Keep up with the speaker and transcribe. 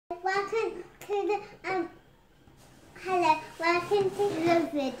Hello, welcome to the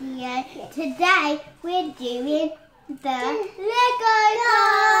video. Today we're doing the Lego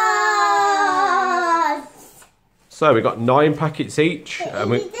cars. So we got 9 packets each, But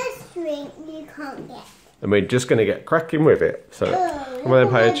and, this drink you can't get. and we're just going to get cracking with it. So come on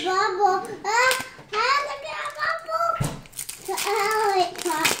then, Paige. Look at that bubble. Oh, it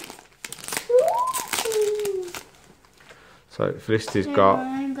cracked. So Felicity's got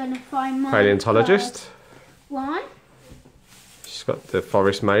I'm gonna find my paleontologist. one. She's got the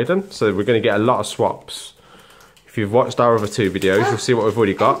forest maiden. So we're going to get a lot of swaps. If you've watched our other 2 videos, you'll see what we've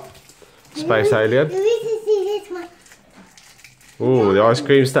already got. Space alien. You need to see this one. Oh, the ice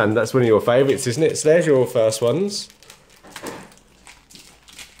cream stand. That's one of your favourites, isn't it? So there's your first ones.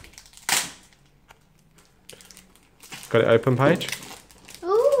 Got it open, Paige?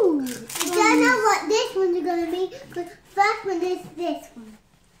 Ooh. I don't know what this one's going to be. But first one is this one.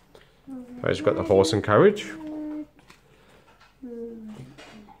 Paige's got the horse and carriage.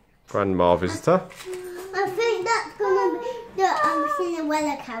 Grandma visitor. I think that's going to be the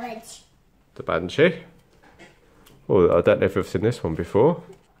Cinderella carriage. The banshee. Oh, I don't know if we've seen this one before.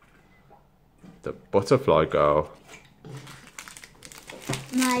 The butterfly girl.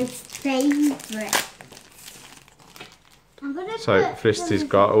 My favourite. So Felicity's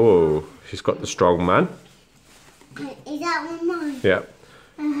got, oh, she's got the strong man. Is that one mine? Yep.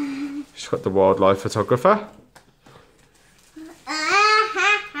 She's got the wildlife photographer.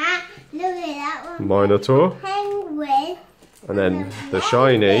 Look at that one. Minotaur. Penguin. And then the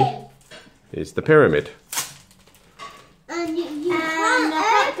shiny is the pyramid. And the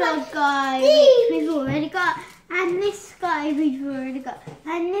hot dog guy, which we've already got. And this guy we've already got.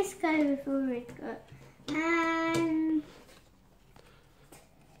 And this guy we've already got. And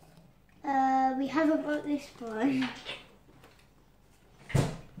we haven't got this one.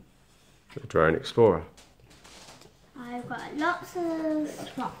 The drone explorer. I've got lots of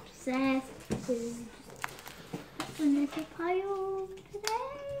swaps there. That's a little pile today.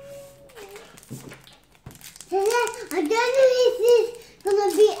 I don't know if this is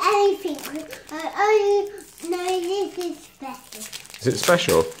going to be anything. I only know this is special. Is it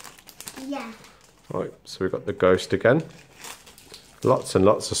special? Yeah. Right, so we've got the ghost again. Lots and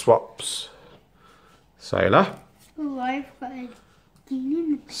lots of swaps. Sailor. Oh, I've got a dean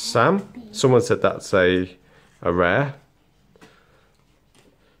in the Sam. Someone said that's a rare.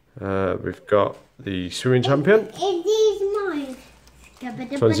 We've got the swimming champion. Is these mine?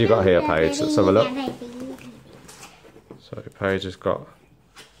 Which ones you got here, Paige? Let's have a look. So Paige has got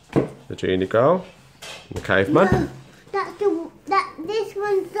the genie girl, and the caveman. No, this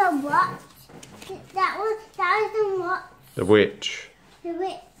one's the watch. That is the watch. The witch. The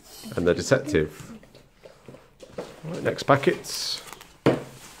witch. And the detective. Right, next packets.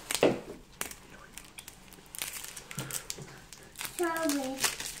 Sorry.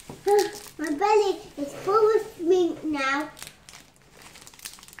 My belly is full of sweet now.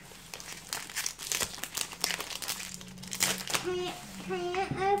 Can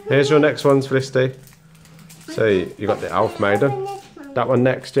I open Here's your next ones, Felicity. So you got the elf maiden. That one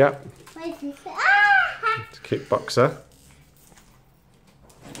next, yeah. Where's this? Ah! It's a kickboxer.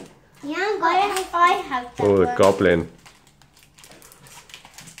 Yeah, I have that Oh, the one. goblin.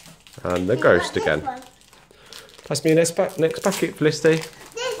 And the ghost This again. one. Pass me your next packet, Felicity.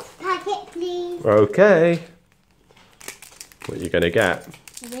 This packet, please. Okay. What are you going to get?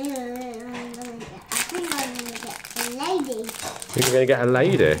 I think I'm going to get a lady. Think you're going to get a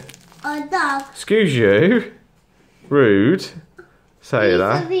lady? Or a dog. Excuse you. Rude.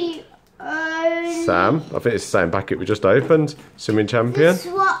 Sailor. These are the only- Sam. I think it's the same packet we just opened. Swimming champion. The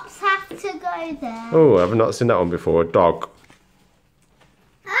swaps have to go there. Oh, I've not seen that one before. A dog.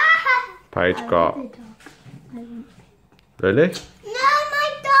 Ah! Paige I got. want the dog. I want- Really? No, my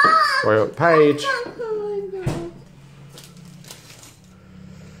dog! Well, Paige.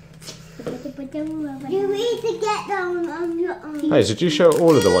 You need to get them on your own. Hey, did you show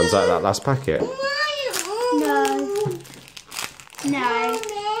all of the ones out of that last packet? No. No,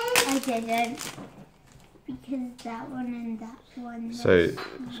 I didn't. Because that one and that one. So,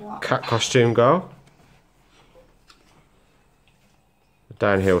 swap. cat costume girl.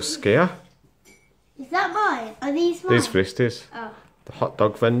 Downhill skier. Is that mine? Are these mine? These Felicity's. Oh, The hot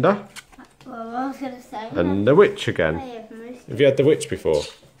dog vendor. well, I was going to say. And the witch I again. have most. Have you had the witch before?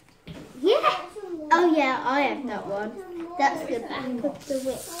 Yeah. Oh yeah, I have that one. That's the back of the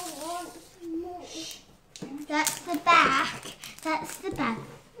whip. That's the back. That's the back.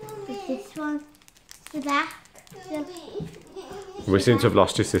 Is this one the back? We seem to have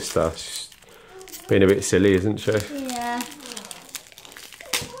lost your sister. She's been a bit silly, isn't she? Yeah.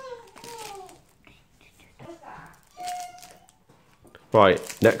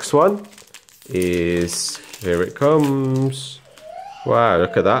 Right, next one is, here it comes. Wow,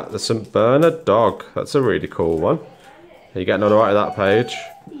 look at that, the St. Bernard dog. That's a really cool one. Are you getting on alright with that page?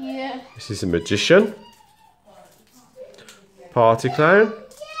 Yeah. This is a magician, party clown,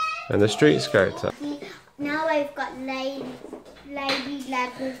 and the street skater. Now I've got Lady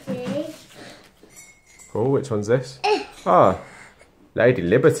Liberty. Oh, which one's this? Ah, Lady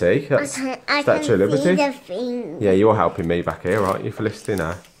Liberty. That's Statue of Liberty. Yeah, you're helping me back here, aren't you, Felicity,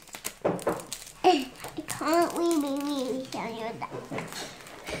 now? I can't really show you that.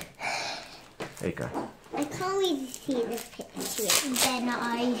 There you go. I can't really see the picture. And then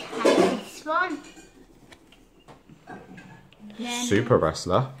I have this one. Then Super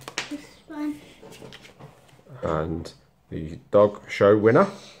wrestler. this one. And the dog show winner.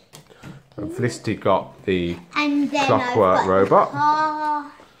 And Felicity got the And then clockwork I've got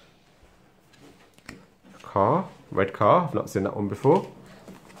robot. The Car, red car. I've not seen that one before.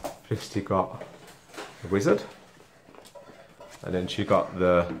 Felicity got the wizard. And then she got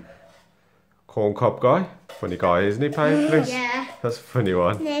the corn cob guy. Funny guy, isn't he, Painfully? Yeah. That's a funny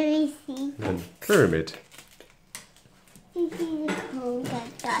one. Let me see. And pyramid. This is a cool guy.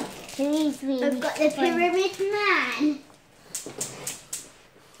 I've got the pyramid man.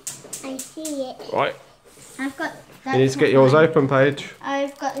 I see it. Right. I've got. You need to get yours open, Paige.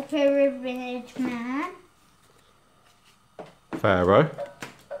 I've got the pyramid man. Pharaoh.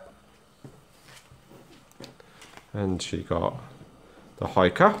 And she got the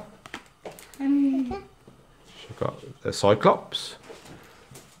hiker. She got the Cyclops.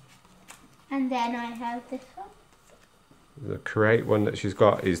 And then I have this one. The create one that she's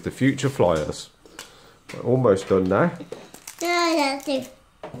got is the Future Flyers. We're almost done now. No, that's it.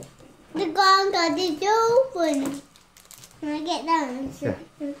 The gong got is open. Can I get down? Yeah.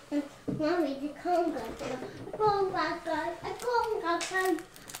 Mommy, the gong got is open.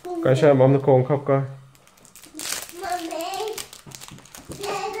 Go and show Mum the corn cob guy. Mommy, there's a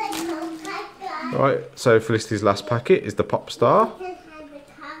gong guy. Right, so Felicity's last packet is the Pop Star,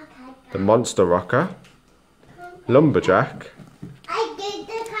 the Monster Rocker, Lumberjack, I did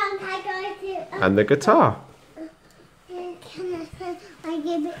the gong guy too. and the guitar. I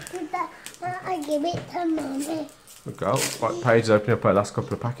give it to I give it to Mommy. There we go. Right, Paige is opening up her last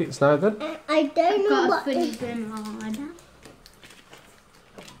couple of packets now then. I don't know what the banana.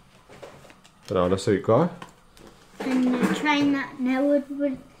 Banana suit guy, And the train that now would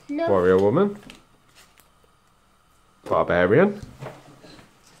look. Warrior Woman, Barbarian,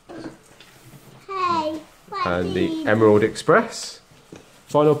 Hey, what and do the you- Emerald Express.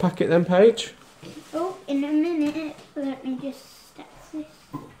 Final packet then, Paige. Oh, in a minute. Let me just stack this.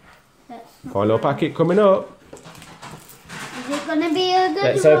 That's not Final right. packet coming up. Is it gonna be a good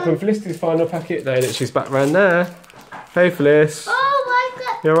Let's one? open Felicity's final packet now that she's back round there. Hey Felice. Oh my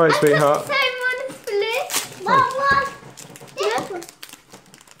god! You alright, I sweetheart? got the same one as Felice. What one? This one.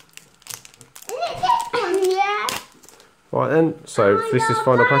 Is it this one? Yeah. Right then, so Felicity's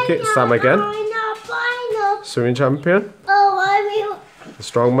final packet, Sam again. Final. Swimming champion, Oh, I will. the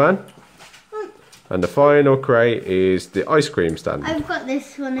strongman. And the final crate is the ice cream stand. I've got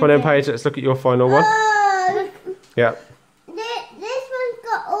this one. Come on then, again. Paige, let's look at your final one. Yeah. This one's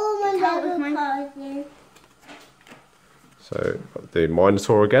got all my Lego cards in. So, got the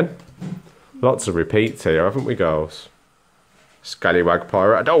Minotaur again. Lots of repeats here, haven't we, girls? Scallywag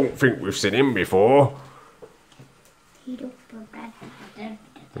Pirate. I don't think we've seen him before. We've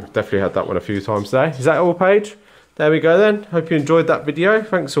definitely had that one a few times today. Is that all, Paige? There we go then. Hope you enjoyed that video.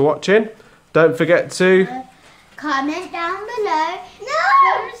 Thanks for watching. Don't forget to... Comment down below.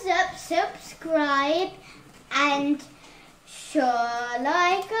 Thumbs up, subscribe, and show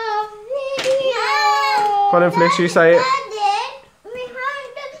like a video. Come on then, Felice, you say it.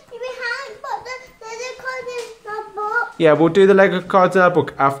 Yeah, we'll do the Lego cards in our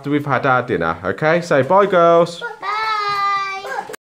book after we've had our dinner, okay? Say bye, girls. Bye.